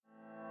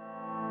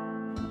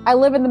I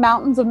live in the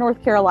mountains of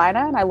North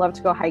Carolina and I love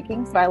to go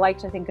hiking. So I like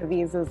to think of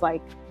these as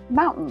like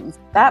mountains.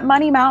 That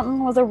money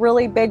mountain was a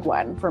really big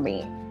one for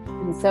me.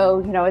 And so,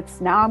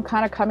 it's now I'm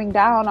kind of coming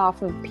down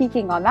off of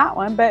peaking on that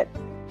one, but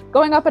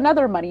going up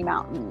another money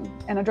mountain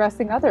and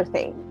addressing other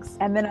things.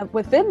 And then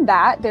within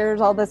that,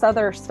 there's all this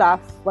other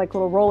stuff like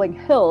little rolling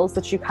hills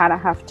that you kind of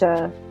have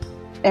to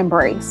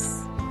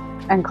embrace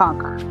and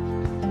conquer.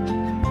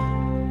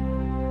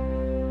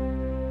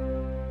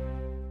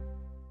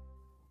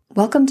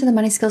 Welcome to the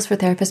Money Skills for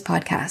Therapists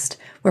podcast,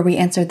 where we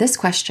answer this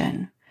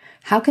question: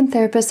 how can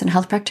therapists and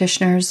health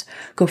practitioners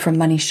go from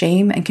money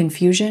shame and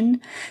confusion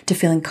to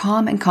feeling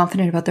calm and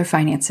confident about their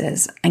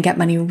finances and get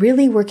money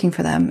really working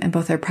for them in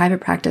both their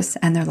private practice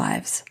and their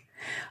lives?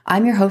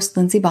 I'm your host,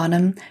 Lindsay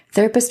Bonham,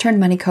 therapist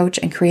turned money coach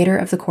and creator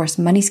of the course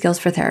Money Skills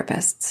for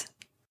Therapists.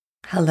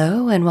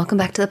 Hello, and welcome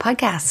back to the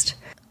podcast.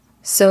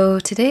 So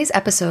today's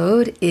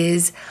episode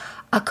is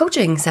a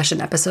coaching session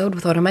episode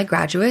with one of my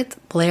graduates,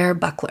 Blair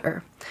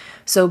Buckler.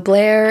 So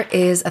Blair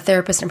is a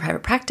therapist in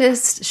private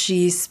practice.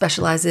 She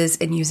specializes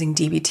in using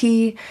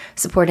DBT,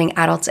 supporting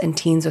adults and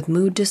teens with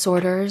mood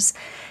disorders.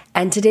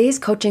 And today's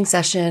coaching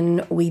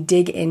session, we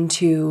dig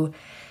into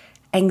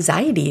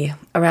anxiety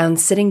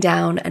around sitting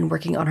down and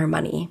working on her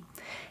money.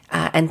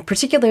 And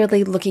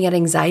particularly looking at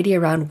anxiety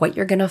around what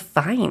you're going to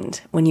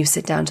find when you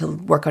sit down to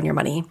work on your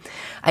money.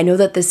 I know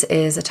that this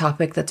is a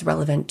topic that's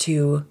relevant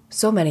to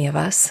so many of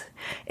us.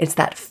 It's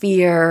that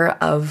fear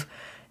of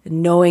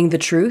knowing the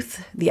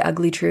truth, the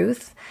ugly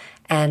truth.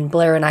 And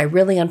Blair and I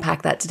really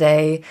unpack that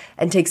today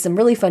and take some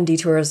really fun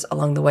detours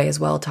along the way as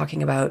well,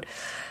 talking about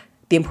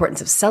the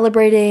importance of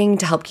celebrating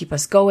to help keep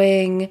us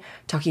going,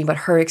 talking about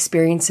her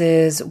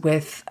experiences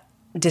with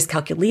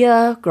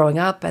dyscalculia growing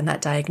up and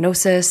that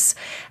diagnosis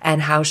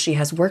and how she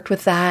has worked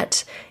with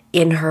that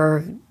in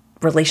her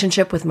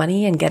relationship with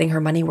money and getting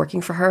her money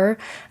working for her,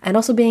 and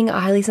also being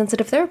a highly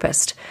sensitive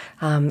therapist.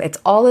 It's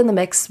all in the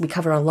mix. We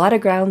cover a lot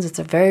of grounds. It's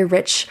a very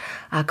rich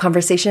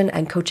conversation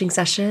and coaching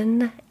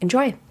session.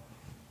 Enjoy.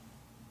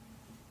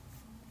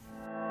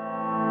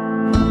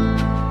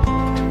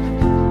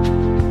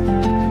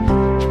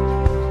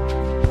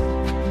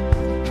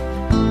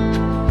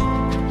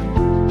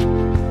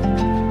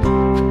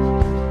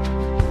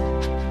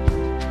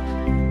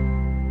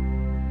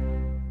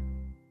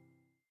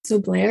 So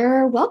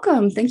Blair,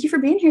 welcome. Thank you for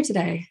being here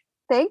today.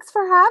 Thanks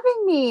for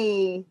having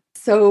me.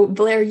 So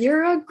Blair,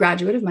 you're a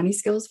graduate of Money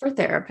Skills for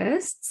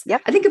Therapists.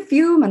 Yep. I think a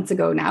few months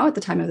ago now at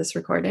the time of this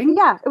recording.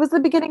 Yeah, it was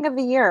the beginning of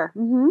the year.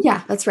 Mm-hmm.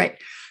 Yeah, that's right.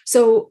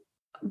 So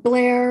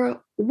Blair,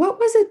 what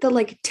was it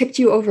that tipped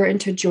you over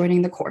into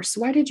joining the course?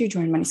 Why did you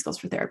join Money Skills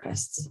for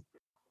Therapists?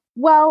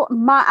 Well,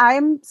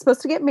 I'm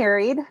supposed to get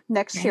married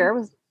next year. It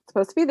was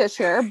supposed to be this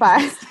year,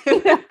 but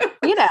COVID.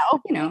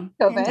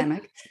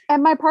 Pandemic.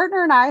 And my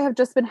partner and I have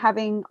just been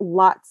having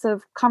lots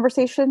of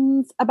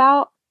conversations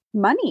about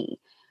money.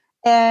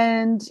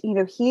 And,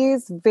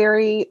 he's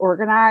very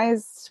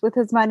organized with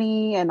his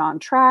money and on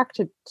track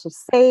to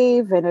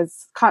save, and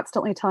is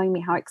constantly telling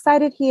me how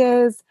excited he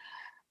is.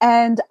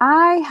 And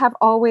I have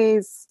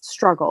always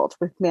struggled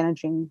with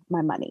managing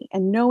my money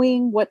and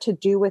knowing what to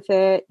do with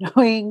it,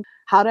 knowing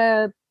how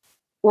to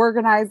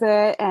organize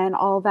it and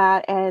all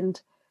that. And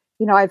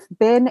I've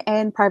been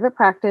in private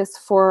practice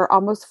for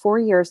almost 4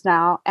 years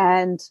now,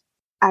 and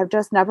I've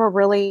just never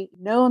really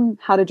known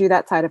how to do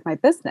that side of my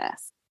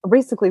business,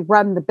 basically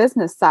run the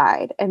business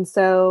side. And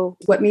so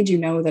what made you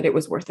know that it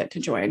was worth it to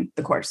join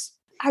the course?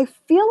 I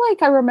feel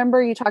like I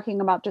remember you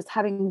talking about just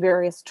having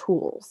various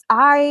tools.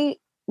 I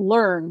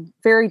learn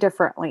very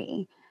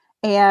differently,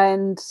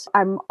 and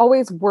I'm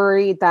always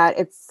worried that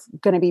it's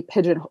going to be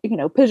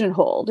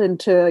pigeonholed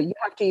into you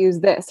have to use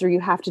this or you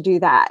have to do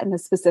that in a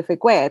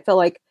specific way. I feel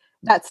like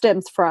that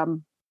stems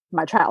from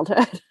my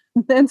childhood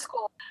in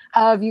school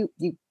of you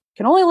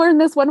can only learn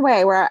this one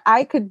way, where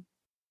I could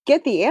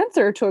get the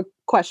answer to a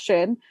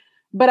question,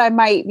 but I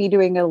might be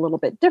doing it a little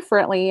bit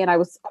differently. And I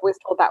was always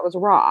told that was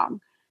wrong.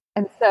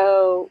 And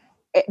so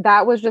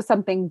that was just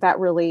something that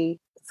really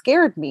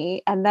scared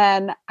me. And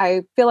then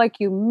I feel like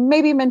you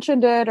maybe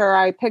mentioned it, or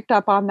I picked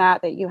up on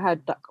that you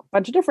had a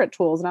bunch of different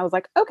tools. And I was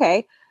like,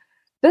 okay,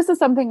 this is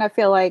something I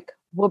feel like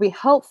will be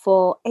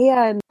helpful,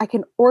 and I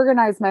can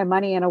organize my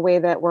money in a way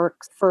that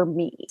works for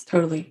me.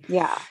 Totally.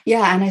 Yeah.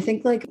 Yeah. And I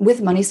think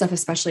with money stuff,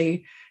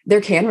 especially,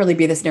 there can really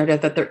be this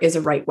narrative that there is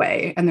a right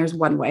way and there's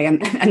one way.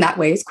 And that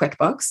way is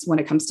QuickBooks when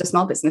it comes to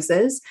small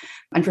businesses.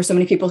 And for so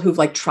many people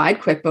who've tried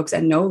QuickBooks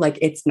and know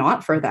it's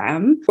not for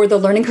them, or the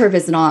learning curve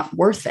is not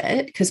worth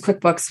it, because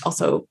QuickBooks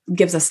also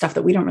gives us stuff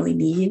that we don't really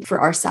need for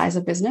our size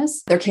of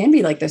business. There can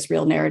be this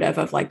real narrative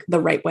of the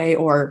right way,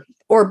 or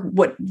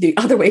what the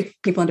other way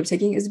people end up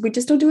taking is we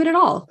just don't do it at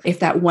all, if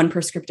that one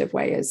prescriptive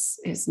way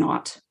is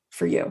not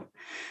for you.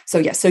 So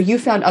yes, so you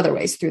found other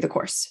ways through the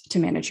course to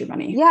manage your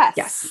money.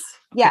 Yes.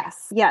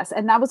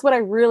 And that was what I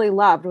really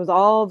loved, was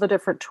all the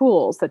different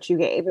tools that you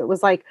gave. It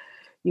was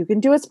you can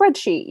do a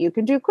spreadsheet, you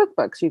can do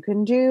QuickBooks, you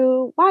can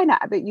do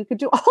YNAB, you could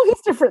do all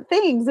these different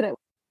things. And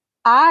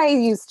I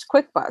used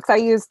QuickBooks. I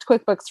used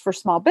QuickBooks for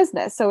small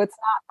business. So it's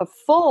not the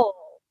full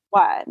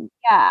one.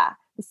 Yeah.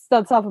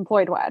 the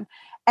self-employed one.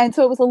 And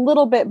so it was a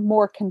little bit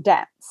more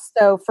condensed.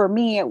 So for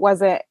me, it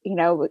wasn't,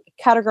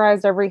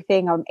 categorized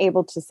everything. I'm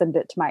able to send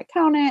it to my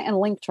accountant and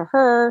link to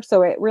her.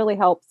 So it really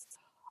helps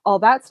all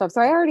that stuff.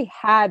 So I already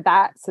had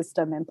that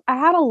system. And I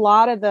had a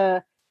lot of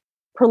the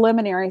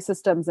preliminary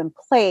systems in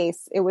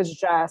place. It was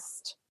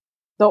just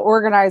the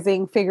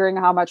organizing, figuring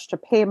how much to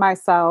pay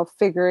myself,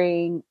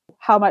 figuring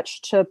how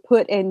much to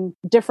put in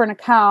different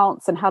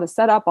accounts and how to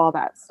set up all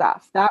that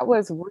stuff. That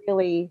was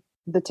really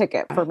the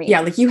ticket for me.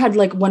 Yeah, like you had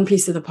like one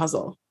piece of the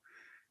puzzle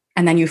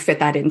and then you fit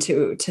that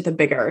into the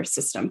bigger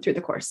system through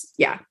the course.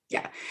 Yeah.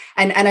 Yeah.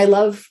 And I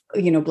love,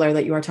 Blair,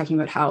 that you are talking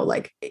about how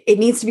like it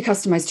needs to be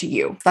customized to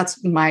you.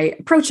 That's my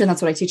approach. And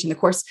that's what I teach in the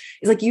course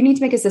is like, you need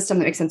to make a system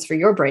that makes sense for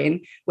your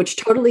brain, which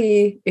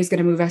totally is going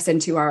to move us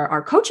into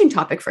our coaching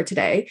topic for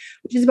today,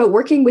 which is about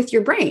working with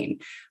your brain,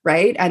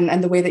 right?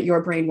 And the way that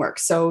your brain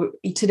works. So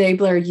today,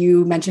 Blair,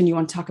 you mentioned you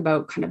want to talk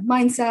about kind of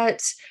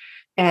mindset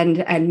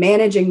and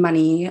managing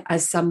money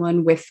as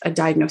someone with a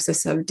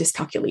diagnosis of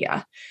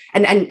dyscalculia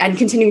and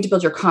continuing to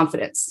build your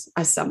confidence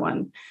as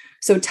someone.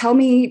 So tell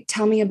me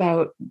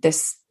about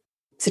this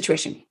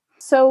situation.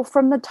 So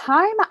from the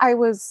time I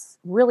was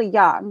really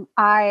young,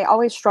 I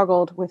always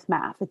struggled with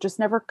math. It just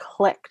never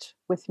clicked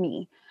with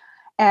me.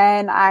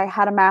 And I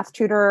had a math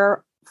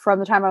tutor from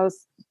the time I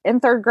was in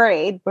third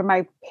grade when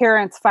my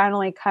parents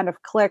finally kind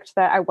of clicked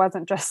that I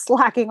wasn't just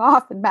slacking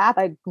off in math.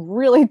 I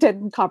really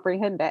didn't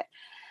comprehend it.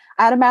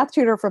 I had a math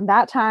tutor from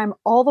that time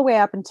all the way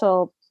up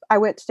until I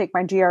went to take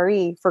my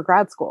GRE for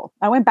grad school.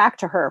 I went back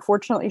to her.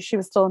 Fortunately, she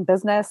was still in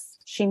business.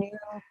 She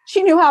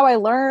knew how I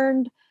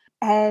learned.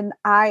 And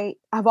I've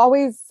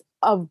always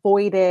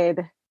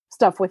avoided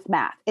stuff with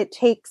math. It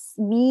takes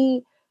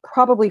me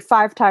probably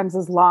 5 times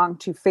as long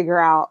to figure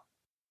out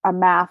a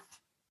math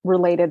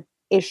related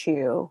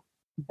issue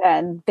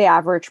than the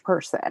average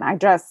person. I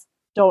just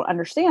don't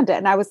understand it.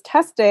 And I was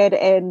tested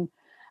in,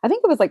 I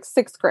think it was like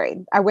 6th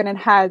grade. I went and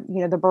had,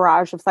 the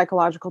barrage of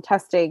psychological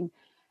testing,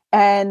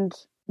 and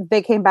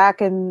they came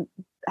back, and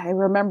I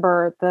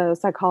remember the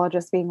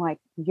psychologist being like,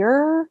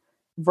 your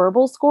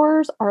verbal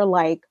scores are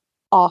like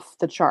off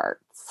the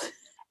charts,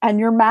 and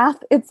your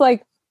math, it's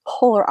like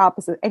polar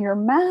opposite. And your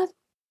math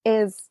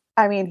is,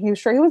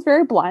 he was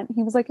very blunt.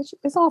 He was like,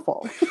 it's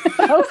awful.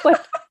 I was like,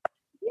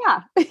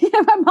 yeah.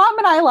 My mom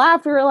and I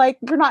laughed. We were like,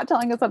 you're not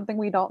telling us something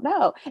we don't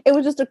know. It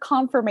was just a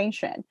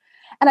confirmation.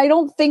 And I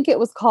don't think it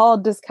was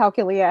called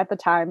dyscalculia at the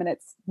time, and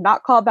it's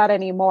not called that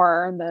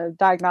anymore in the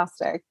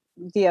diagnostic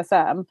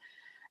DSM.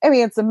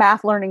 It's a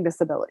math learning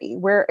disability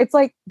where it's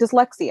like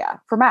dyslexia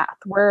for math,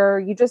 where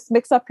you just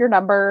mix up your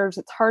numbers.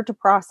 It's hard to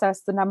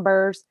process the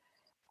numbers.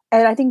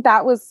 And I think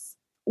that was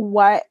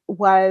what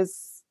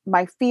was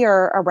my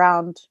fear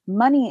around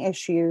money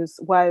issues,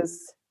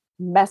 was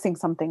messing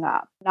something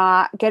up,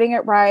 not getting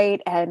it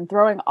right, and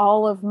throwing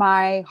all of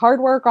my hard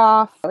work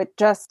off. It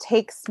just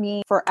takes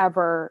me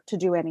forever to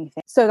do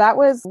anything. So that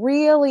was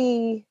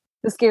really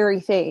the scary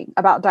thing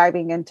about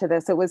diving into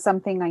this. It was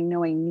something I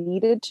knew I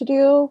needed to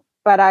do,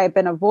 but I've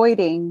been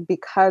avoiding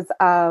because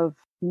of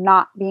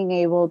not being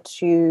able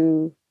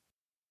to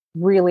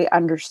really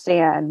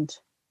understand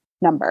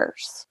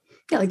numbers.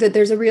 Yeah, like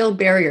there's a real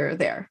barrier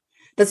there.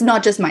 That's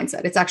not just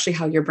mindset. It's actually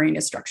how your brain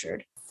is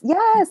structured.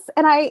 Yes.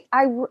 And I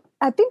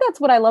think that's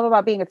what I love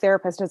about being a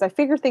therapist is I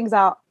figure things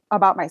out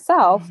about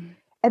myself,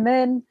 and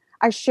then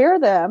I share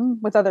them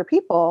with other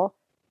people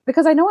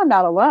because I know I'm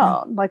not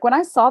alone. Like when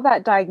I saw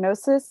that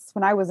diagnosis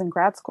when I was in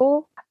grad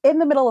school, in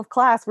the middle of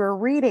class, we were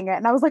reading it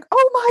and I was like,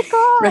 oh my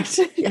gosh,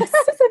 right. Yes.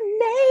 That's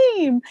a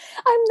name.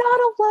 I'm not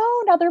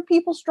alone. Other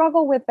people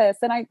struggle with this.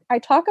 And I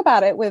talk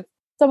about it with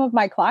some of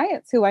my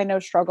clients who I know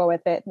struggle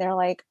with it. And they're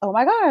like, oh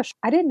my gosh,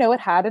 I didn't know it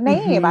had a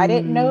name. I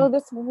didn't know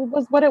this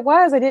was what it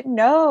was. I didn't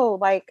know.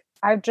 Like,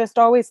 I've just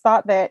always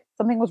thought that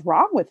something was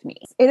wrong with me.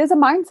 It is a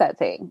mindset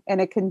thing, and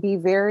it can be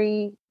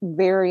very,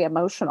 very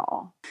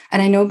emotional.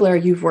 And I know, Blair,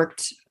 you've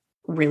worked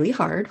really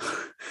hard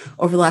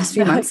over the last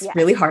few months, Yes.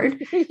 really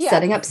hard, Yes.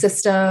 setting up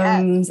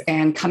systems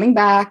and coming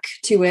back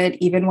to it,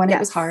 even when it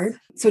was hard.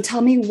 So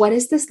tell me, what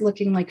is this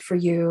looking like for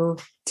you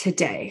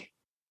today?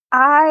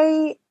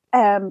 I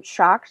am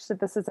shocked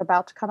that this is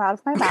about to come out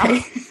of my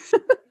mouth.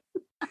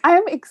 I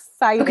am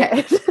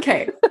excited.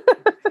 Okay.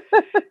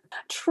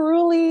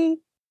 Truly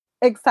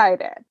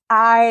excited.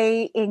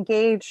 I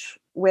engage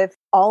with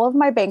all of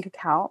my bank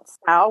accounts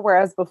now,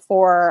 whereas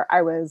before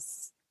I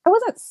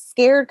wasn't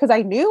scared because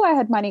I knew I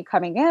had money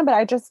coming in, but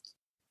I just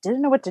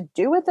didn't know what to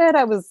do with it.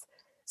 I was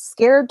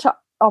scared to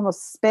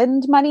almost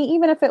spend money,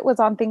 even if it was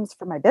on things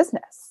for my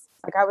business.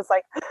 Like I was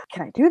like,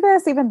 can I do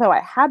this? Even though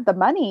I had the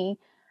money.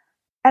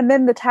 And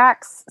then the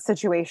tax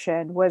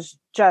situation was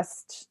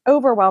just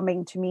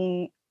overwhelming to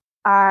me.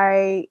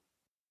 I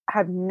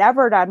have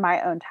never done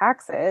my own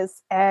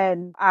taxes,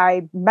 and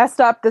I messed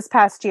up this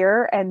past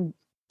year and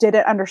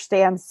didn't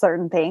understand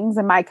certain things.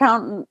 And my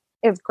accountant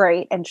is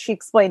great, and she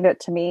explained it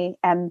to me.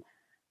 And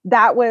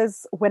that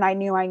was when I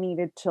knew I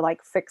needed to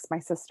like fix my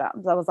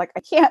systems. I was like, I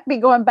can't be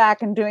going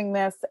back and doing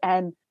this.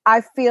 And I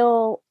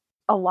feel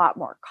a lot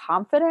more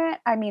confident.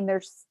 I mean,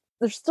 there's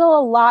there's still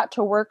a lot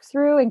to work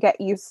through and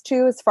get used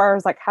to as far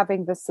as like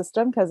having this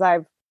system, because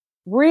I've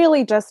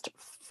really just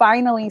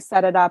finally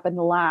set it up in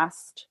the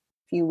last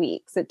few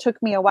weeks. It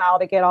took me a while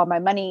to get all my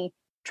money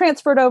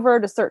transferred over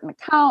to certain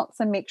accounts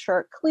and make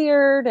sure it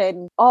cleared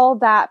and all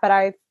that. But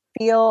I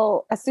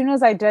feel as soon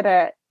as I did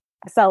it,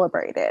 I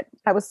celebrated.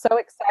 I was so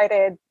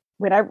excited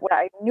when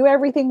I knew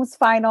everything was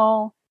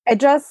final. It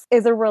just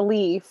is a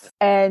relief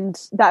and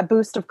that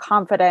boost of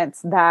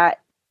confidence that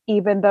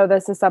even though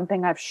this is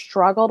something I've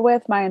struggled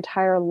with my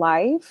entire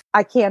life,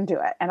 I can do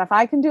it. And if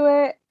I can do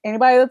it,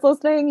 anybody that's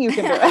listening, you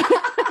can do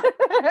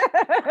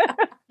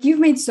it. You've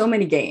made so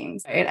many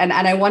gains, right? And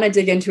I want to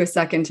dig into a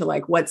second to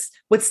like what's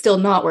still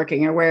not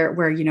working or where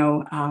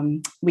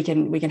we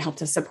can help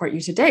to support you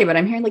today. But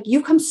I'm hearing like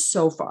you've come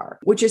so far,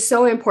 which is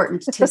so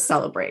important to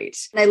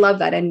celebrate. And I love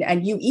that.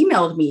 And you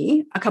emailed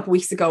me a couple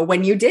weeks ago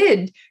when you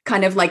did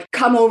kind of like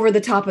come over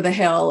the top of the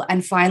hill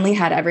and finally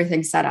had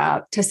everything set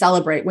up to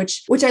celebrate,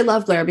 which I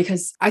love, Blair,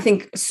 because I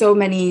think so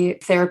many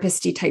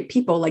therapist-y type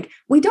people, like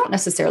we don't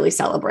necessarily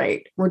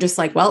celebrate. We're just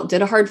like, well,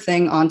 did a hard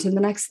thing, on to the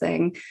next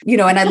thing,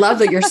 and I love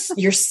that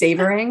you're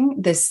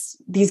savoring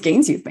these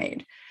gains you've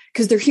made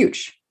because they're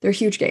huge. They're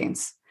huge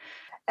gains.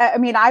 I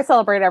mean, I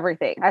celebrate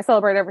everything. I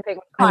celebrate everything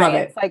with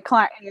clients. Like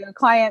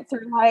clients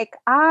are like,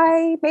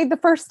 I made the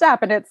first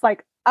step, and it's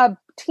like a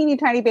teeny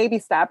tiny baby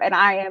step, and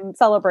I am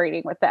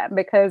celebrating with them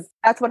because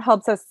that's what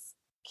helps us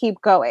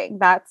keep going.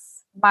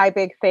 That's my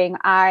big thing.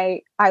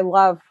 I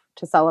love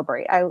to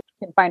celebrate. I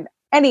can find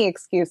any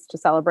excuse to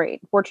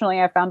celebrate.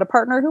 Fortunately, I found a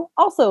partner who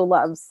also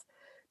loves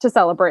to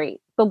celebrate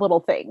the little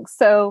things.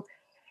 So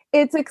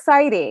it's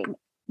exciting.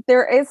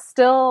 There is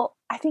still,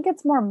 I think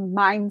it's more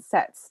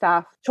mindset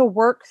stuff to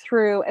work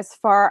through as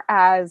far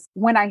as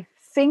when I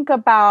think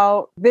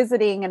about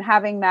visiting and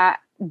having that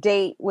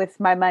date with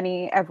my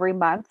money every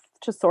month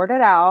to sort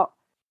it out.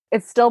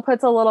 It still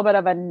puts a little bit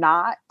of a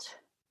knot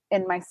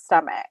in my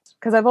stomach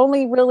because I've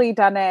only really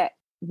done it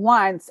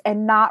once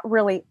and not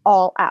really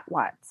all at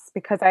once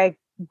because I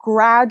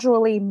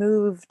gradually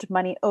moved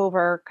money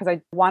over because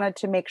I wanted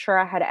to make sure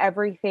I had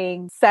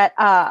everything set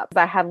up.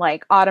 I had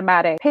like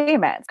automatic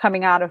payments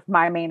coming out of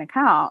my main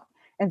account.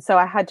 And so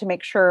I had to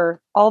make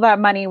sure all that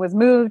money was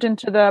moved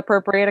into the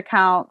appropriate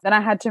account. Then I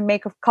had to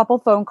make a couple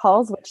phone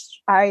calls,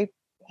 which I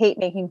hate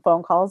making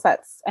phone calls.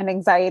 That's an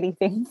anxiety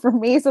thing for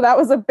me. So that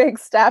was a big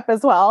step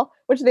as well,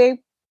 which they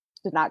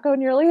did not go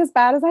nearly as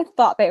bad as I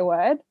thought they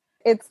would.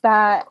 It's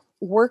that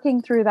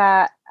working through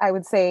that, I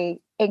would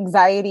say,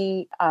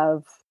 anxiety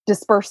of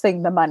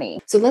dispersing the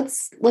money. So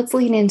let's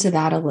lean into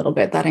that a little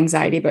bit, that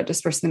anxiety about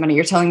dispersing the money.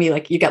 You're telling me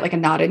like you get like a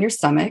knot in your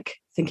stomach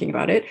thinking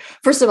about it.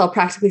 First of all,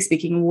 practically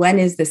speaking, when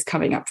is this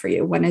coming up for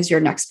you? When is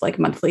your next like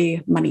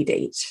monthly money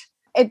date?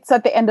 It's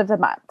at the end of the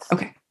month.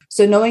 Okay.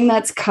 So knowing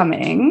that's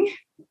coming,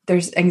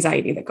 there's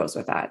anxiety that goes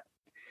with that.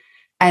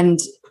 And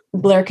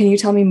Blair, can you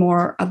tell me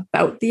more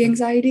about the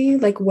anxiety?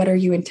 Like, what are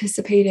you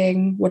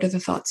anticipating? What are the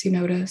thoughts you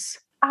notice?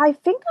 I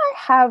think I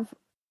have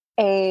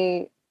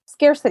a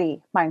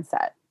scarcity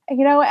mindset.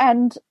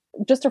 And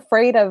just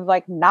afraid of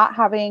like not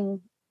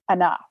having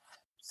enough.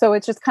 So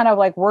it's just kind of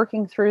like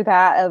working through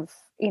that of,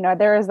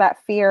 there is that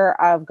fear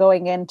of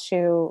going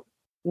into,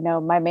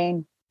 my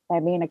main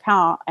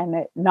account and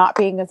it not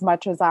being as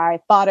much as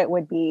I thought it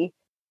would be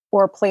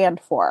or planned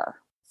for.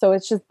 So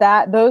it's just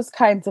those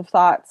kinds of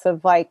thoughts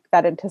of like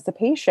that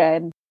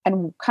anticipation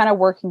and kind of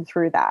working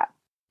through that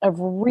of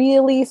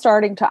really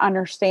starting to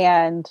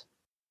understand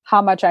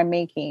how much I'm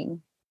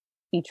making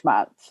each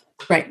month.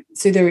 Right.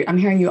 So I'm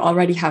hearing you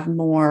already have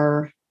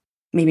more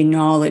maybe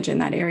knowledge in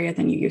that area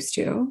than you used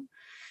to.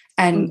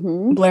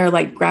 And Blair,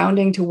 like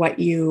grounding to what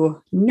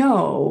you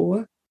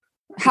know,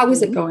 how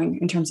is it going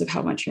in terms of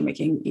how much you're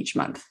making each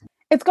month?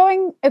 It's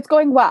going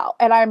well.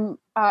 And I'm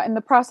in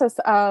the process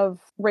of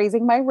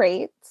raising my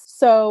rates.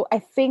 So I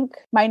think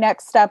my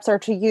next steps are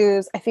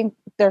I think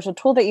there's a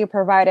tool that you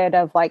provided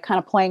of like kind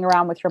of playing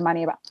around with your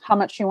money about how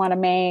much you want to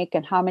make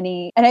and how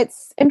many. And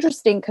it's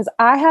interesting because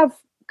I have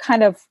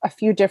kind of a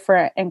few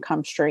different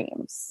income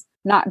streams,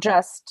 not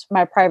just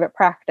my private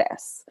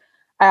practice.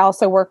 I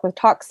also work with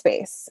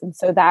Talkspace. And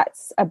so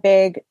that's a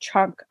big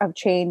chunk of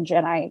change.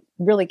 And I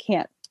really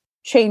can't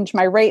change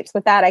my rates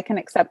with that. I can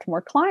accept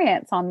more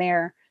clients on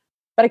there,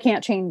 but I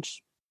can't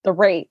change the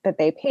rate that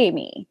they pay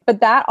me. But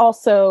that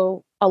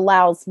also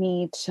allows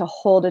me to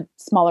hold a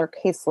smaller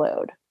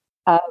caseload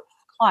of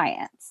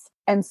clients.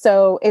 And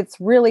so it's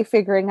really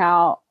figuring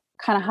out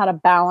kind of how to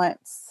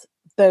balance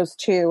those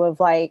two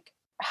of like,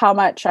 how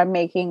much I'm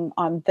making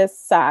on this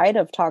side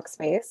of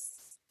Talkspace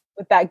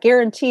with that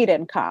guaranteed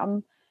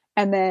income.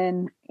 And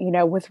then,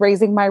 with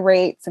raising my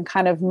rates and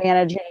kind of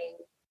managing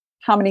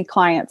how many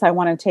clients I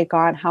want to take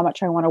on, how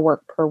much I want to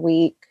work per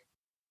week,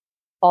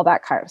 all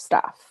that kind of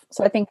stuff.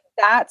 So I think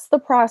that's the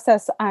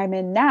process I'm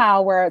in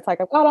now where it's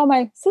like, I've got all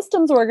my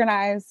systems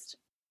organized.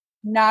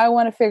 Now I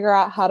want to figure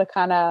out how to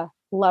kind of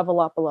level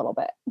up a little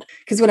bit.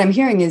 Because what I'm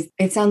hearing is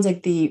it sounds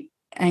like the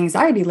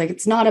anxiety, like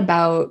it's not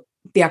about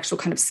the actual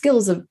kind of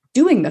skills of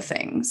doing the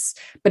things,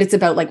 but it's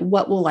about like,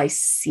 what will I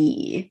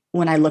see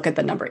when I look at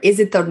the number? Is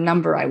it the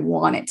number I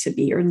want it to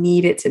be or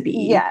need it to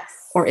be? Yes.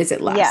 Or is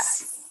it less?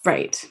 Yes.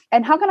 Right.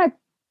 And how can I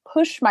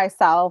push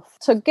myself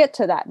to get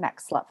to that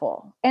next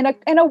level in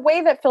a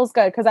way that feels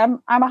good? Because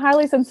I'm a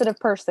highly sensitive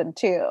person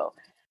too.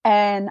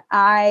 And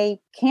I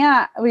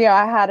can't,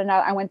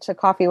 I went to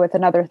coffee with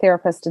another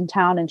therapist in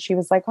town, and she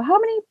was like, well, how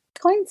many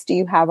clients do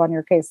you have on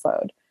your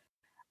caseload?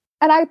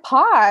 And I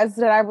paused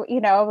and I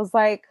was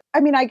like, I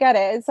mean, I get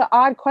it. It's an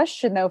odd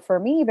question though for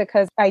me,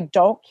 because I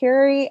don't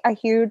carry a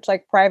huge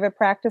like private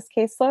practice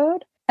caseload,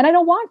 and I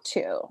don't want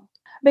to,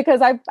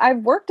 because I've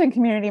worked in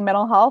community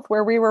mental health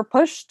where we were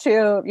pushed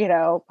to,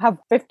 have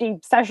 50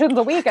 sessions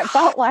a week. It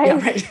felt like. Yeah,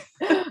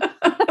 right.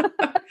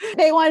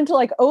 They wanted to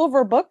like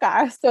overbook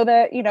us so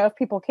that, if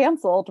people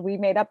canceled, we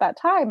made up that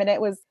time. And it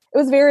was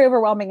very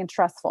overwhelming and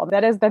stressful.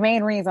 That is the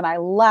main reason I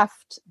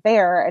left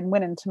there and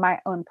went into my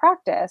own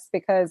practice,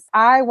 because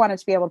I wanted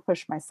to be able to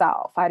push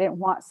myself. I didn't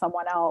want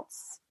someone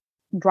else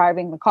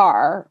driving the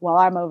car while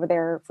I'm over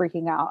there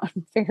freaking out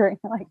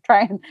and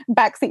trying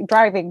backseat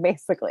driving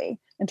basically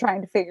and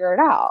trying to figure it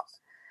out.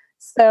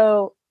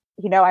 So,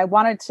 I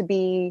wanted to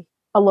be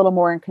a little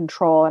more in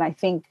control. And I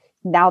think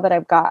now that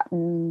I've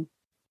gotten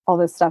all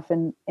this stuff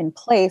in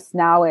place,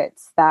 now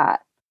it's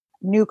that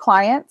new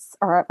clients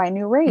are at my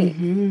new rate.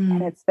 Mm-hmm.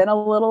 And it's been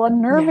a little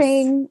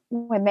unnerving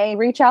when they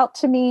reach out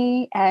to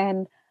me.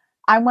 And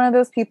I'm one of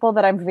those people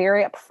that I'm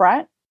very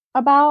upfront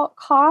about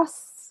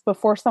costs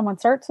before someone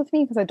starts with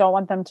me, because I don't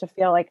want them to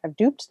feel like I've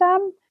duped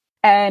them.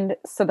 And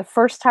so the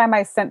first time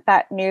I sent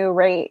that new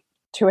rate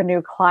to a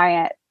new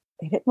client,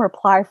 they didn't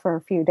reply for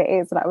a few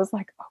days. And I was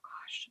like, oh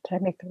gosh, did I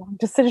make the wrong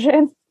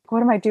decision?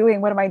 What am I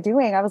doing? What am I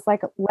doing? I was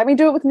like, let me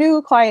do it with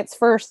new clients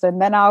first.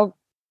 And then I'll,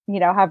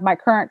 have my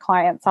current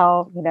clients,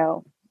 I'll,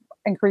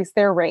 increase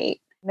their rate.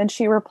 And then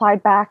she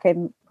replied back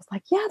and was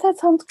like, yeah, that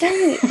sounds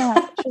great. She's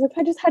like,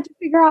 I just had to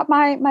figure out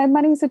my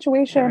money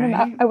situation.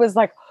 Right. And I was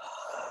like,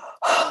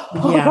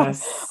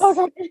 yes.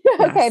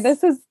 Okay,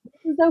 this is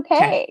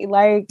okay.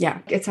 Like,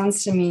 yeah, it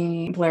sounds to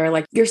me, Blair,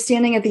 like you're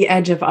standing at the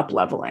edge of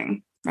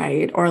up-leveling,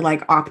 right? Or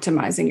like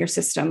optimizing your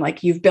system.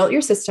 Like you've built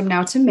your system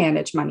now to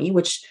manage money,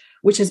 which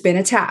has been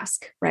a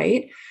task,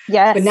 right?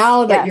 Yes. But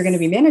now that you're going to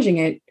be managing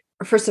it,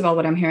 first of all,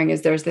 what I'm hearing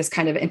is there's this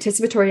kind of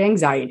anticipatory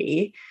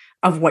anxiety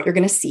of what you're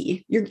going to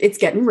see. It's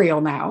getting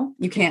real now.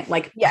 You can't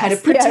kind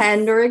of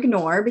pretend or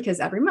ignore, because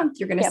every month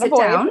you're going to sit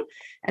down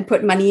and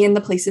put money in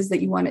the places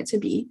that you want it to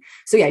be.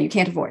 So yeah, you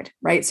can't avoid,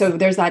 right? So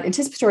there's that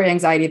anticipatory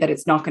anxiety that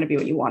it's not going to be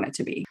what you want it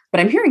to be. But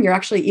I'm hearing you're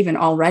actually even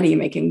already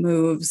making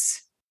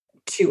moves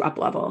to up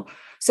level.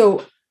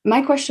 So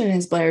my question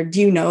is, Blair,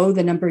 do you know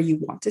the number you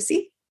want to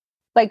see?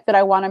 Like that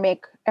I want to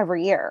make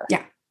every year.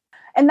 Yeah.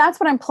 And that's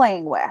what I'm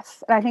playing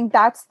with. And I think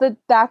that's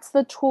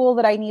the tool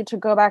that I need to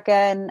go back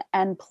in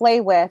and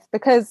play with,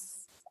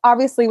 because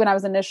obviously when I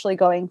was initially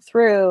going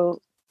through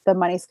the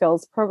Money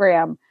Skills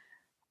program,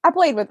 I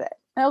played with it.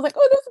 And I was like,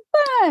 oh,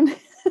 this is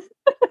fun.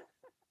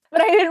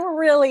 But I didn't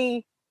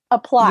really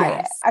apply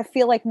it. I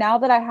feel like now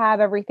that I have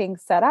everything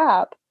set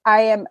up,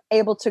 I am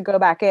able to go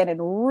back in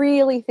and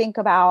really think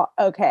about,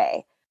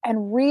 okay,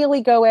 and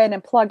really go in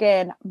and plug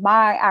in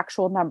my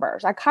actual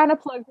numbers. I kind of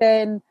plugged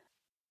in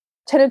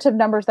tentative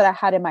numbers that I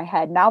had in my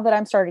head. Now that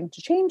I'm starting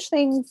to change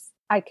things,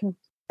 I can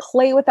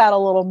play with that a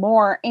little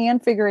more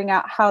and figuring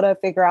out how to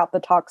figure out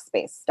the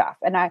Talkspace stuff.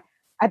 And I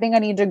think I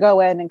need to go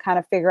in and kind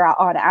of figure out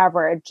on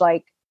average,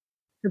 like,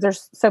 because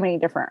there's so many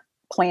different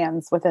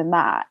plans within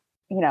that,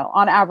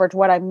 on average,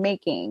 what I'm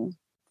making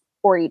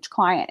for each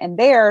client, and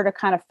there to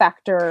kind of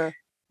factor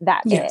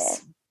that in.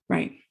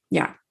 Right.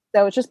 Yeah.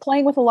 So it's just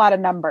playing with a lot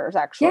of numbers,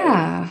 actually.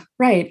 Yeah,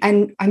 right.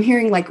 And I'm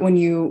hearing like when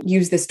you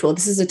use this tool,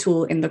 this is a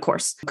tool in the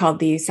course called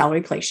the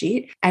salary play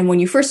sheet. And when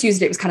you first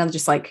used it, it was kind of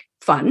just like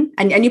fun.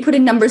 And you put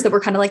in numbers that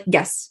were kind of like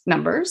guess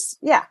numbers.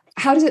 Yeah.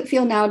 How does it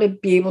feel now to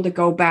be able to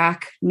go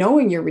back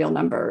knowing your real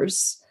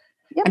numbers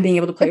and being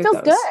able to play with those?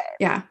 It feels good.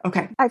 Yeah.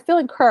 Okay. I feel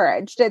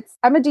encouraged.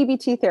 I'm a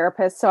DBT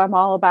therapist, so I'm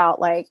all about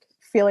like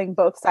feeling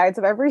both sides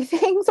of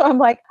everything. So I'm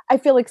like, I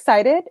feel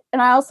excited and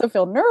I also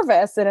feel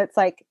nervous. And it's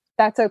like,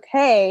 that's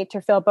okay to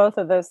feel both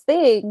of those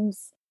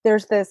things.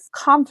 There's this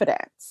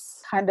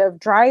confidence kind of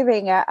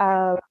driving at,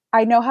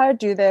 I know how to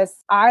do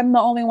this. I'm the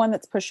only one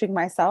that's pushing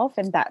myself,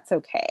 and that's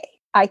okay.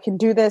 I can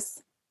do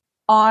this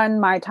on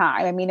my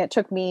time. I mean, it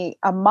took me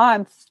a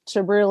month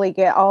to really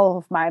get all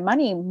of my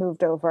money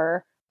moved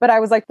over, but I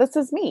was like, this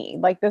is me.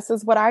 Like, this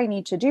is what I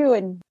need to do.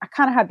 And I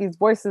kind of had these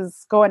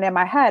voices going in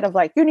my head of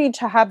like, you need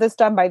to have this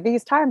done by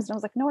these times. And I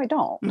was like, no, I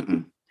don't.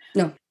 Mm-mm.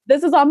 No.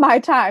 This is on my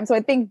time. So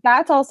I think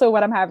that's also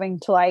what I'm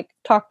having to like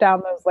talk down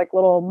those like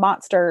little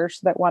monsters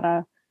that want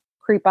to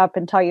creep up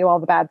and tell you all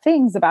the bad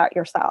things about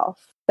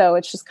yourself. So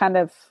it's just kind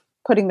of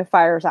putting the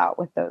fires out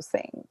with those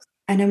things.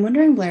 And I'm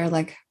wondering, Blair,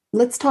 like,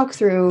 let's talk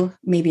through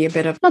maybe a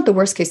bit of not the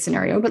worst case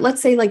scenario, but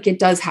let's say like it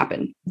does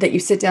happen that you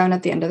sit down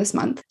at the end of this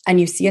month and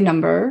you see a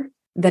number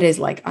that is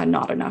like a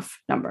not enough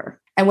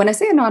number. And when I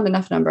say a not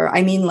enough number,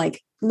 I mean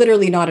like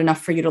literally not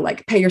enough for you to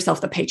like pay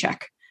yourself the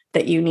paycheck,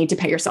 that you need to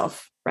pay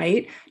yourself,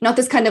 right? Not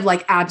this kind of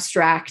like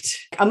abstract,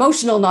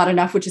 emotional not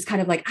enough, which is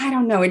kind of like, I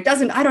don't know, I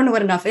don't know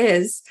what enough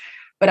is.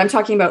 But I'm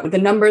talking about the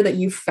number that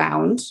you've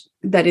found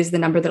that is the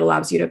number that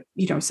allows you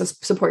to,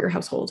 support your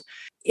household.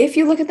 If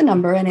you look at the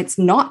number and it's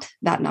not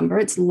that number,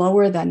 it's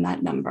lower than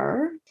that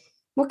number,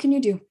 what can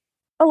you do?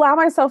 Allow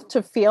myself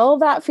to feel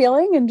that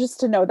feeling and just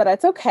to know that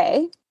it's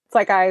okay. It's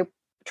like I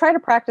try to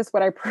practice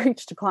what I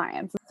preach to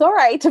clients. It's all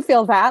right to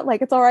feel that.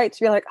 Like, it's all right to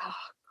be like, oh,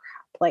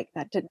 crap, like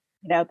that didn't,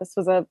 this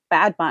was a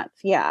bad month.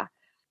 Yeah.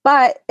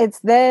 But it's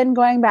then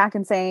going back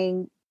and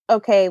saying,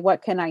 okay,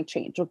 what can I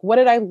change? Like, what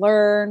did I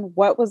learn?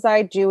 What was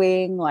I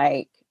doing?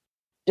 Like,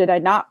 did I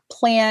not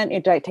plan?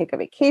 Did I take a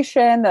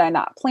vacation that I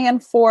not plan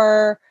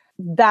for?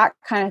 That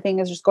kind of thing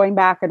is just going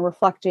back and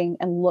reflecting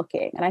and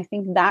looking. And I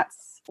think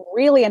that's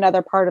really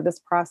another part of this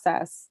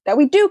process that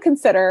we do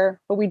consider,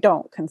 but we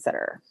don't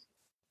consider.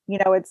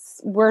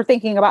 We're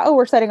thinking about,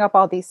 we're setting up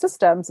all these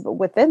systems, but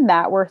within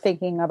that, we're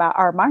thinking about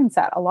our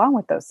mindset along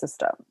with those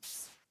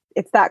systems.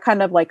 It's that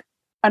kind of like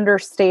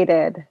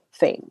understated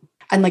thing.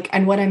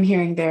 And what I'm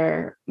hearing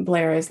there,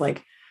 Blair, is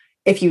like,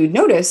 if you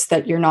notice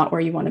that you're not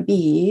where you want to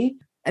be,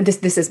 and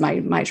this is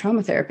my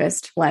trauma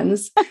therapist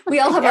lens. We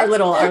all have our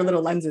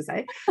little lenses,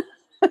 eh?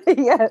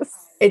 Yes.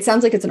 It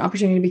sounds like it's an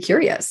opportunity to be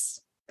curious.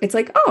 It's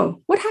like,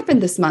 oh, what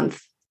happened this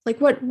month? Like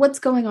what's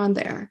going on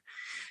there?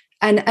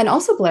 And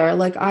also, Blair,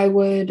 like I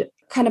would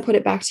kind of put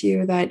it back to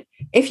you that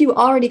if you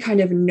already kind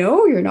of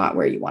know you're not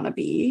where you want to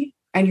be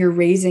and you're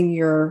raising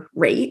your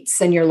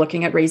rates and you're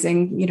looking at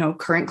raising,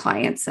 current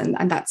clients and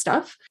that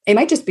stuff, it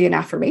might just be an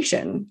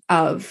affirmation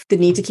of the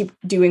need to keep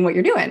doing what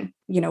you're doing,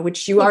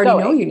 which you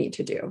already know you need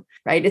to do,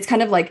 right? It's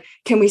kind of like,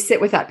 can we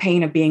sit with that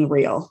pain of being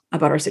real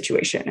about our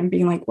situation and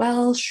being like,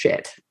 well,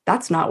 shit,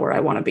 that's not where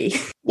I want to be.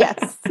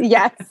 Yes.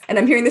 Yes. And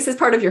I'm hearing this is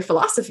part of your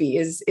philosophy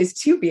is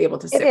to be able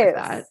to sit with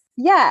that.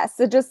 Yes.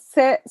 So just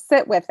sit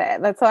with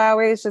it. That's why I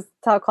always just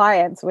tell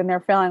clients when they're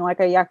feeling like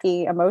a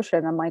yucky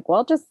emotion, I'm like,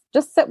 well, just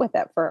sit with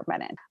it for a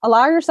minute.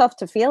 Allow yourself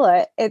to feel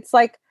it. It's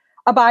like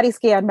a body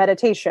scan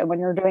meditation. When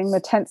you're doing the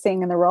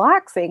tensing and the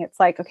relaxing, it's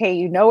like, okay,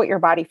 you know what your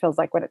body feels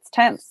like when it's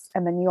tense.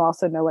 And then you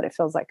also know what it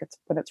feels like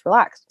when it's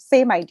relaxed.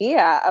 Same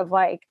idea of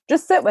like,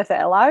 just sit with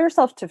it. Allow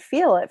yourself to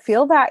feel it.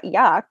 Feel that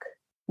yuck.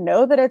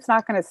 Know that it's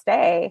not going to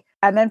stay,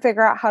 and then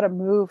figure out how to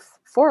move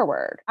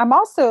forward. I'm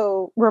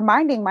also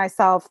reminding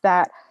myself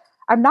that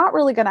I'm not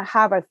really going to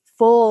have a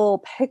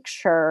full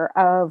picture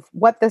of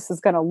what this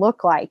is going to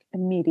look like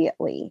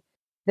immediately.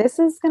 This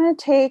is going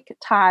to take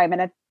time.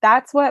 And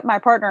that's what my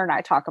partner and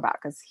I talk about,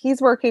 because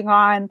he's working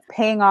on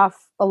paying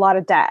off a lot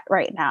of debt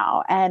right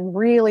now and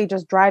really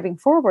just driving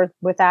forward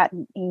with that.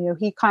 And,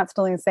 he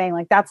constantly is saying,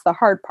 like, that's the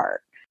hard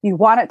part. You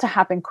want it to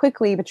happen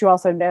quickly, but you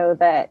also know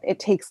that it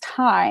takes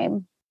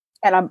time.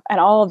 And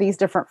all of these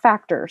different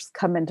factors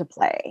come into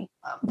play.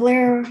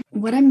 Blair,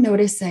 what I'm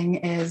noticing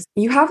is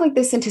you have like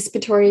this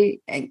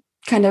anticipatory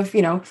kind of,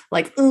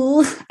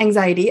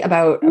 anxiety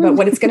about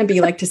what it's going to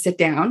be like to sit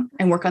down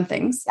and work on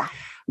things. Yeah.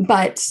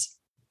 But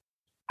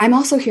I'm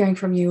also hearing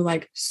from you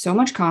like so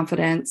much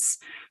confidence,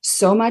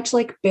 so much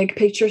like big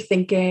picture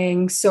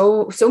thinking,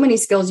 so many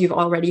skills you've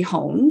already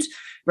honed,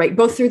 right?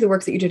 Both through the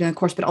work that you did in the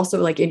course, but also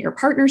like in your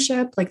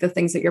partnership, like the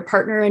things that your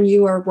partner and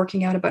you are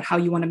working out about how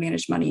you want to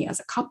manage money as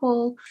a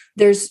couple.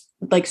 There's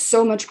like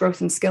so much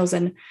growth and skills.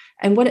 And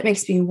what it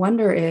makes me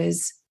wonder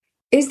is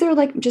there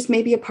like just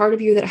maybe a part of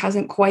you that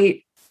hasn't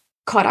quite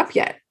caught up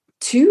yet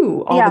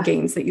to all the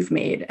gains that you've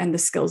made and the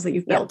skills that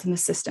you've built and the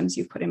systems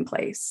you've put in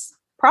place?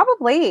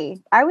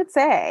 Probably, I would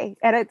say.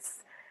 And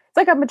it's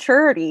like a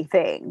maturity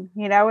thing,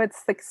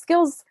 it's like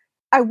skills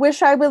I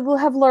wish I would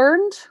have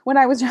learned when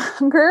I was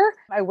younger.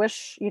 I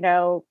wish,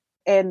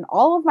 in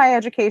all of my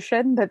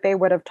education that they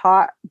would have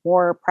taught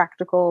more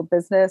practical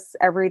business,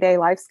 everyday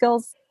life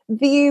skills.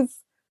 These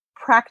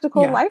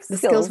practical life the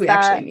skills we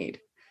actually need.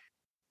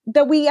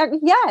 That we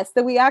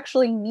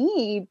actually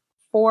need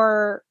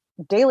for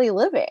daily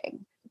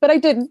living. But I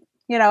didn't,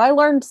 I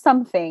learned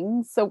some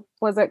things. So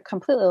wasn't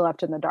completely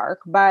left in the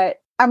dark,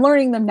 but I'm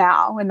learning them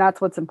now. And that's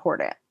what's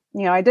important.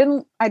 I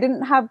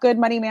didn't have good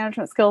money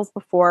management skills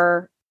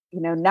before.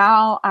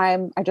 Now I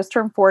just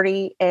turned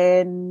 40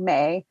 in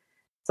May.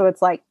 So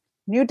it's like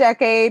new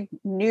decade,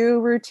 new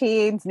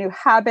routines, new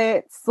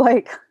habits,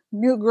 like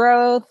new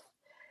growth.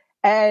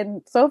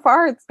 And so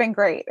far it's been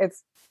great.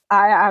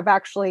 I've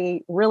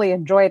actually really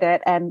enjoyed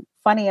it. And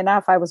funny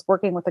enough, I was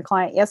working with a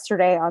client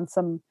yesterday on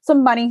some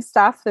money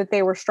stuff that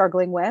they were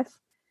struggling with.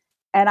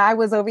 And I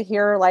was over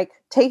here like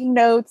taking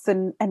notes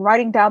and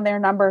writing down their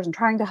numbers and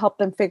trying to help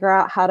them figure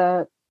out how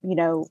to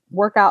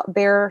work out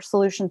their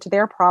solution to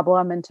their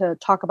problem and to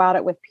talk about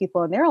it with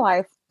people in their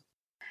life.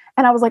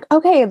 And I was like,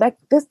 okay, like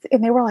this.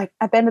 And they were like,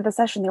 at the end of the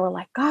session, they were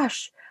like,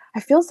 gosh, I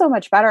feel so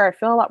much better. I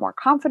feel a lot more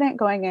confident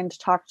going in to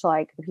talk to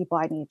like the people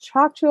I need to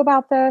talk to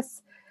about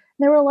this.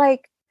 And they were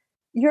like,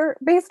 you're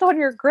based on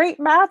your great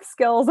math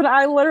skills. And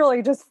I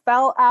literally just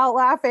fell out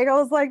laughing. I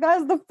was like,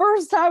 that is the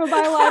first time in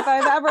my life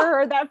I've ever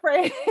heard that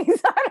phrase.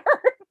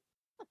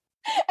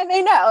 And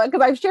they know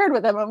because I've shared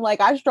with them. I'm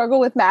like, I struggle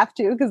with math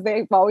too, because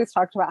they've always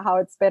talked about how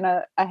it's been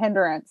a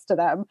hindrance to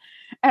them.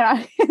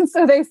 And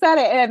so they said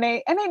it,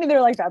 and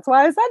they're like, that's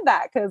why I said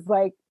that, because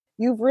like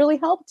you've really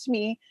helped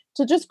me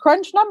to just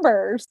crunch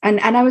numbers. And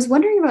I was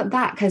wondering about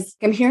that because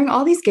I'm hearing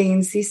all these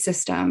gains, these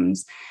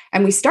systems,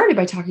 and we started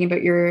by talking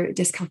about your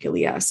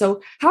dyscalculia.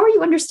 So how are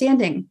you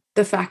understanding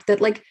the fact that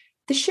like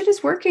this shit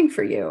is working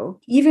for you,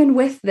 even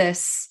with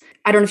this?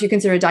 I don't know if you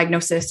consider a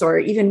diagnosis, or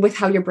even with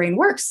how your brain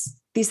works,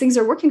 these things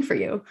are working for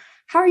you.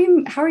 How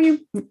are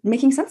you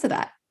making sense of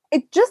that?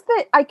 It's just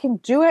that I can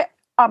do it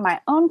on my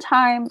own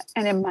time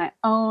and in my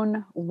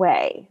own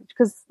way.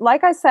 Because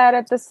like I said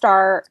at the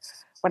start,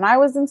 when I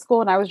was in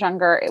school and I was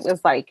younger, it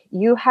was like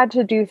you had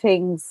to do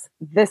things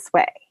this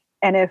way.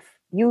 And if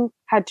you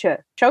had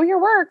to show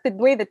your work the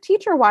way the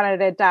teacher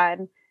wanted it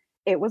done,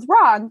 it was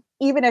wrong,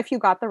 even if you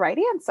got the right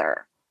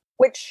answer,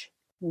 which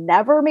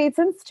never made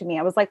sense to me.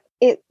 I was like,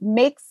 it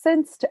makes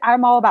sense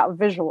I'm all about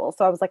visual.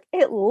 So I was like,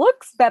 it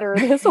looks better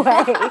this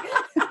way.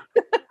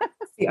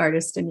 The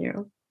artist in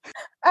you.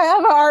 I have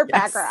an art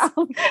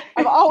background.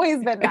 I've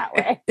always been that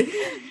way.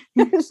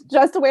 It's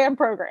just the way I'm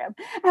programmed.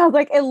 And I was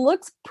like, it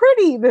looks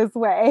pretty this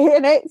way,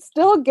 and it's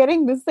still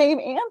getting the same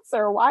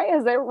answer. Why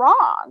is it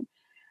wrong?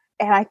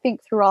 And I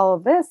think through all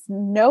of this,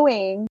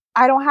 knowing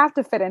I don't have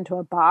to fit into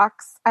a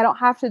box, I don't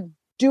have to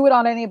do it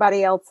on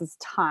anybody else's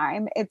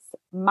time. It's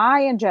my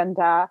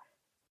agenda.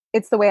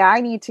 It's the way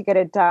I need to get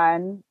it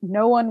done.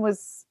 No one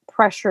was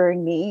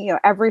pressuring me. You know,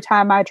 every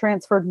time I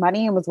transferred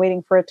money and was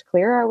waiting for it to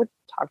clear, I would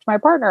talk to my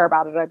partner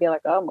about it. I'd be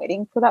like, oh, I'm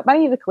waiting for that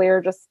money to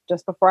clear just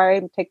before I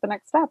take the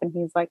next step. And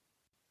he's like,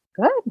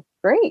 good,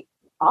 great,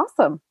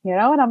 awesome. You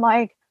know, and I'm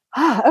like,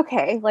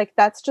 okay, like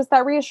that's just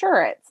that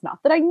reassurance. Not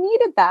that I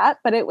needed that,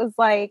 but it was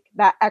like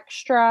that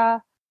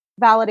extra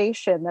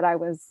validation that I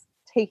was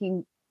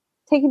taking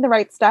the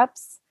right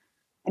steps.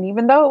 And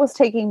even though it was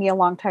taking me a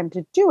long time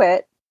to do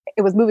it,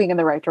 it was moving in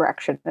the right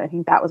direction. And I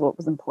think that was what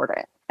was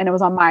important. And it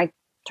was on my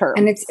terms.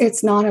 And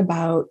it's not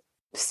about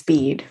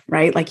speed,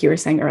 right? Like you were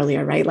saying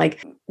earlier, right?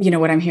 Like, you know,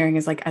 what I'm hearing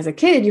is like, as a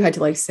kid, you had to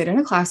like sit in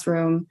a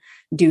classroom,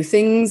 do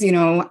things, you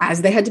know,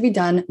 as they had to be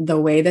done the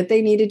way that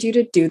they needed you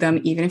to do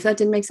them, even if that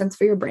didn't make sense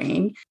for your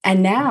brain.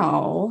 And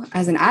now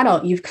as an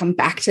adult, you've come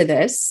back to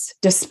this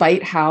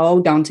despite how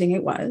daunting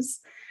it was.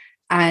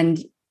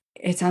 And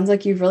it sounds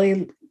like you've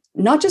really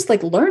not just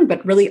like learned,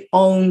 but really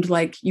owned,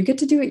 like you get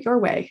to do it your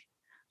way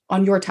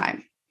on your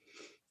time.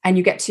 And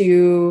you get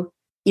to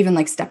even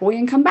like step away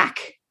and come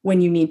back when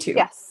you need to.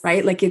 Yes.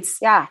 Right. Like it's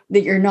that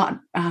you're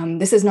not,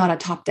 this is not a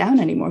top down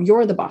anymore.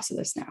 You're the boss of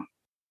this now.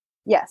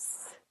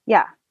 Yes.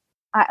 Yeah.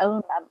 I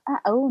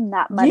own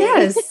that money.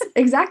 Yes,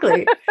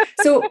 exactly.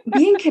 So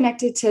being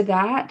connected to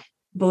that,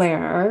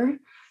 Blair,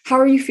 how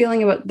are you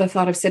feeling about the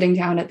thought of sitting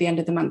down at the end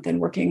of the month and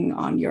working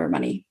on your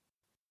money?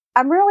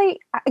 I'm really,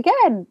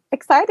 again,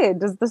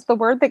 excited. Is this the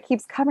word that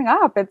keeps coming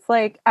up? It's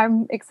like,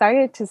 I'm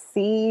excited to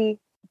see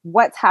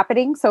what's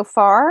happening so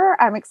far.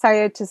 I'm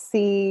excited to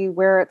see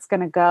where it's going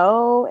to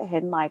go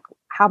and like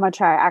how much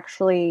I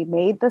actually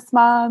made this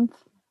month,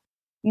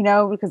 you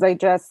know, because I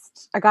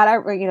got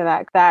out, you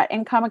know, that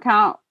income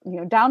account, you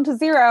know, down to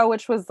zero,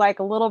 which was like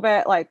a little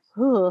bit like,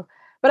 ugh.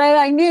 But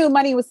I knew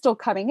money was still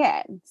coming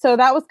in. So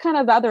that was kind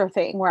of the other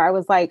thing where I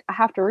was like, I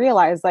have to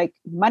realize like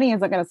money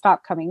isn't going to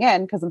stop coming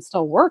in because I'm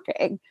still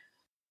working.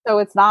 So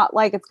it's not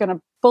like it's going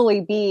to fully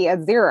be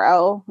at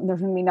zero and there's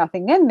going to be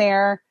nothing in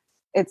there.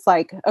 It's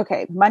like,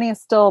 okay, money is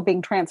still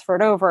being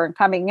transferred over and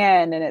coming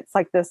in. And it's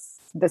like this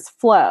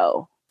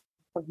flow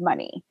of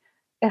money.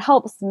 It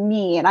helps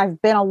me. And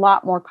I've been a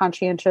lot more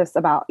conscientious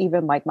about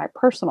even like my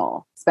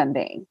personal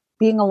spending,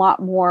 being a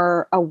lot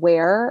more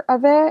aware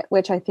of it,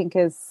 which I think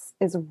is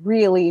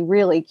really,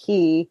 really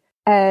key.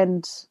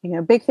 And, you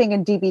know, big thing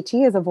in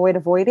DBT is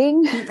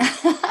avoiding.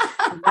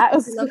 That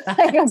was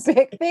like a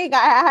big thing.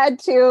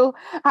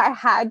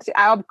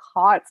 I'm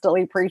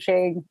constantly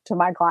preaching to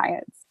my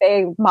clients.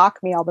 They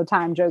mock me all the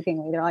time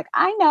jokingly. They're like,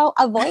 I know,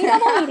 avoiding.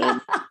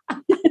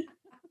 It's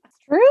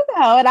true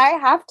though. And I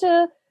have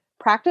to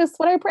practice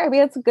what I pray. I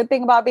mean, it's a good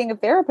thing about being a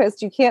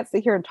therapist. You can't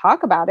sit here and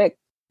talk about it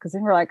because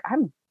then you're like,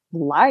 I'm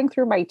lying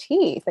through my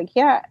teeth. I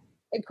can't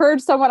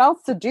encourage someone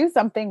else to do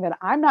something that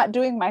I'm not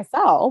doing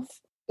myself,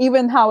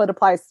 even how it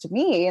applies to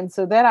me. And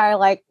so then I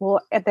like,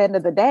 well, at the end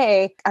of the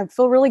day, I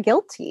feel really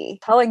guilty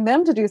telling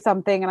them to do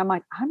something. And I'm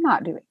like, I'm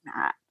not doing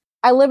that.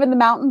 I live in the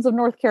mountains of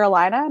North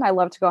Carolina and I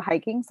love to go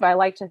hiking. So I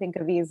like to think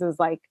of these as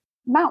like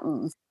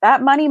mountains.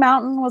 That money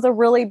mountain was a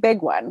really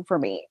big one for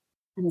me.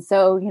 And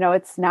so, you know,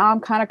 it's now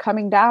I'm kind of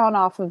coming down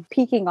off of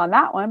peaking on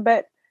that one,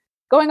 but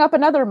going up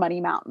another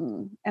money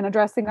mountain and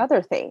addressing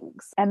other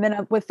things. And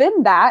then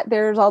within that,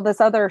 there's all this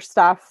other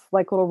stuff,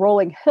 like little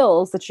rolling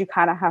hills that you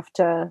kind of have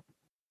to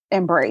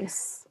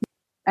embrace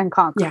and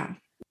conquer. Yeah.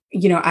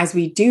 You know, as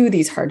we do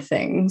these hard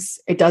things,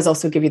 it does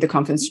also give you the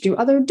confidence to do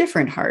other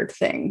different hard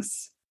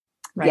things,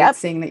 right? Yep.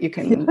 Saying that you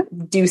can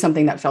do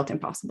something that felt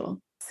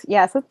impossible.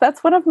 Yes.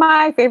 That's one of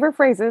my favorite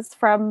phrases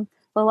from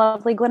the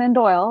lovely Glennon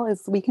Doyle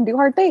is we can do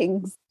hard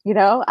things.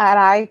 And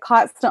I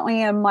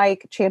constantly am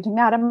like chanting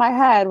that in my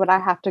head when I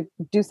have to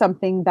do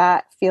something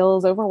that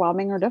feels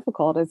overwhelming or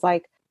difficult. It's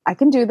like, I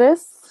can do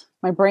this.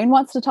 My brain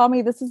wants to tell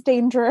me this is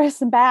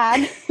dangerous and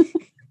bad,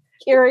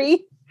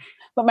 scary,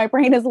 but my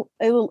brain is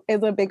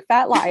a big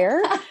fat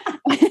liar.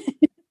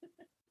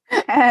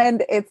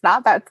 And it's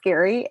not that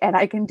scary, and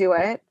I can do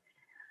it.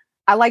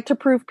 I like to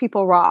prove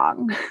people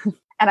wrong.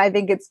 And I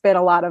think it's been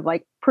a lot of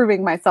like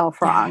proving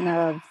myself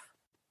wrong.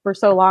 For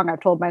so long,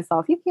 I've told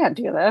myself, you can't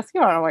do this.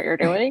 You don't know what you're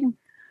doing.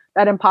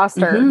 That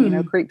imposter,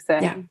 creeps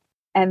in. Yeah.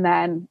 And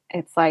then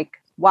it's like,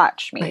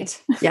 watch me.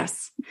 Right.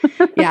 Yes.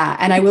 Yeah.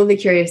 And I will be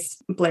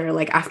curious, Blair,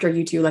 like after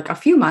you do like a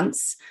few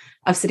months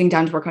of sitting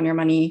down to work on your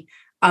money,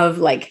 of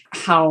like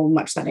how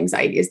much that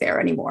anxiety is there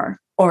anymore.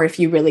 Or if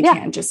you really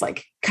can just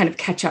like kind of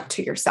catch up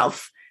to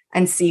yourself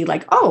and see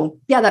like, oh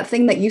yeah, that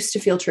thing that used to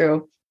feel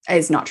true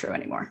is not true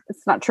anymore.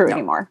 It's not true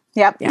anymore.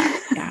 Yep. Yeah.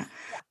 Yeah.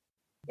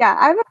 Yeah.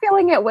 I have a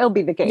feeling it will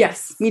be the case.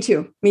 Yes. Me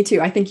too.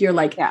 I think you're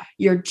like,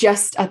 you're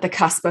just at the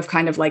cusp of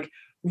kind of like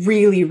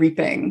really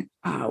reaping,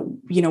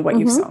 what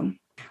you've sown.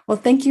 Well,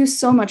 thank you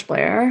so much,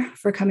 Blair,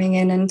 for coming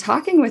in and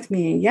talking with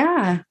me.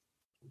 Yeah.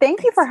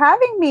 Thanks. You for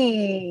having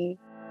me.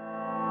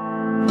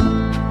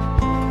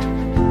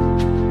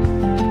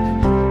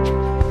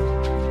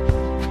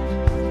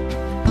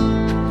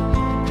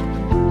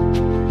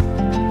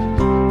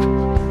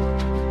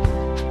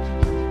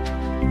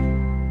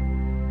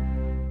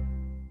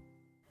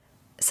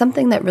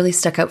 Something that really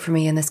stuck out for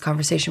me in this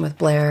conversation with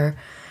Blair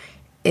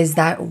is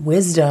that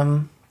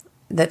wisdom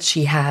that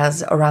she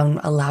has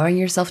around allowing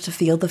yourself to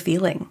feel the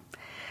feeling,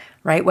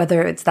 right?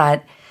 Whether it's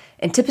that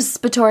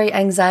anticipatory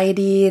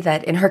anxiety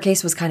that in her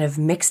case was kind of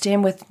mixed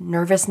in with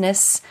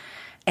nervousness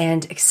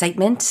and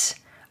excitement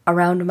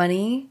around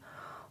money,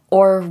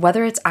 or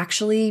whether it's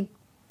actually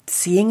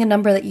seeing a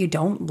number that you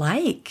don't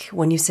like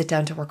when you sit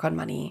down to work on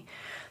money.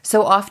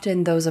 So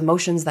often those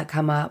emotions that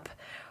come up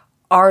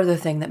are the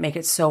thing that make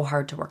it so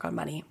hard to work on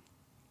money,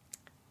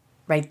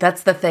 right?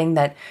 That's the thing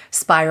that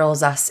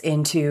spirals us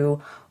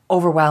into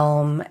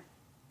overwhelm,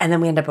 and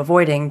then we end up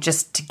avoiding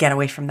just to get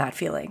away from that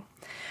feeling,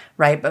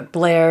 right? But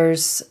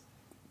Blair's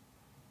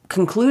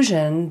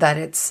conclusion that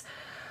it's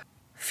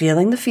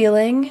feeling the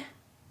feeling,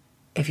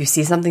 if you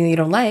see something that you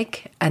don't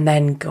like, and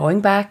then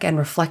going back and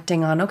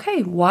reflecting on,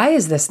 okay, why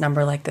is this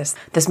number like this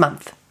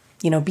month?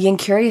 Being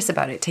curious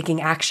about it,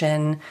 taking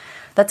action.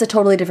 That's a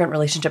totally different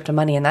relationship to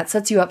money. And that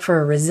sets you up for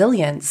a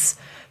resilience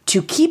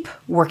to keep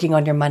working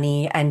on your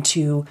money and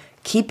to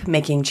keep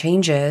making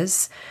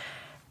changes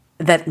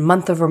that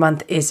month over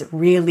month is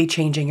really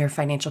changing your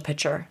financial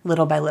picture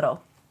little by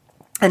little.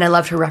 And I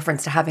loved her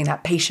reference to having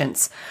that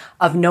patience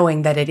of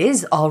knowing that it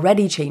is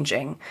already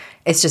changing.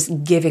 It's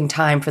just giving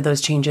time for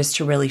those changes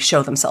to really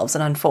show themselves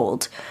and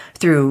unfold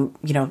through,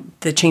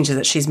 the changes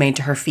that she's made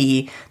to her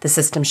fee, the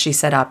systems she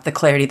set up, the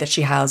clarity that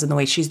she has, and the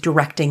way she's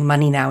directing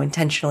money now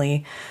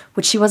intentionally,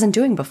 which she wasn't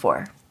doing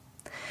before.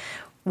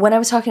 When I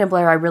was talking to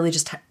Blair, I really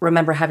just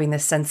remember having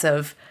this sense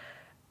of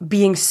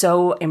being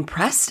so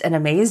impressed and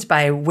amazed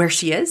by where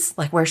she is,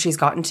 like where she's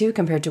gotten to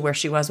compared to where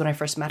she was when I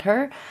first met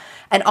her.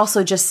 And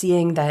also just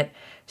seeing that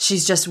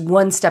she's just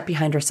one step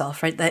behind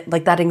herself, right?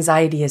 That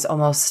anxiety is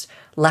almost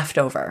left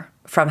over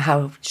from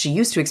how she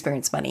used to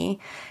experience money.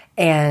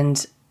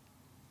 And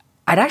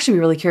I'd actually be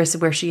really curious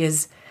of where she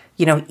is,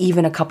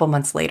 even a couple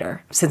months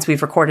later since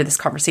we've recorded this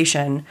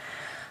conversation.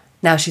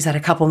 Now she's had a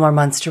couple more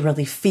months to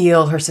really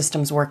feel her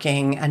systems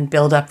working and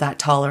build up that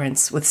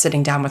tolerance with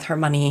sitting down with her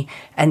money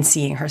and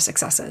seeing her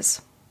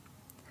successes.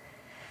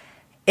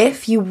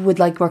 If you would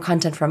like more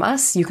content from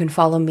us, you can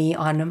follow me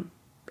on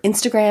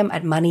Instagram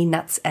at Money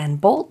Nuts and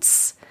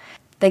Bolts.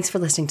 Thanks for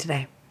listening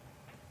today.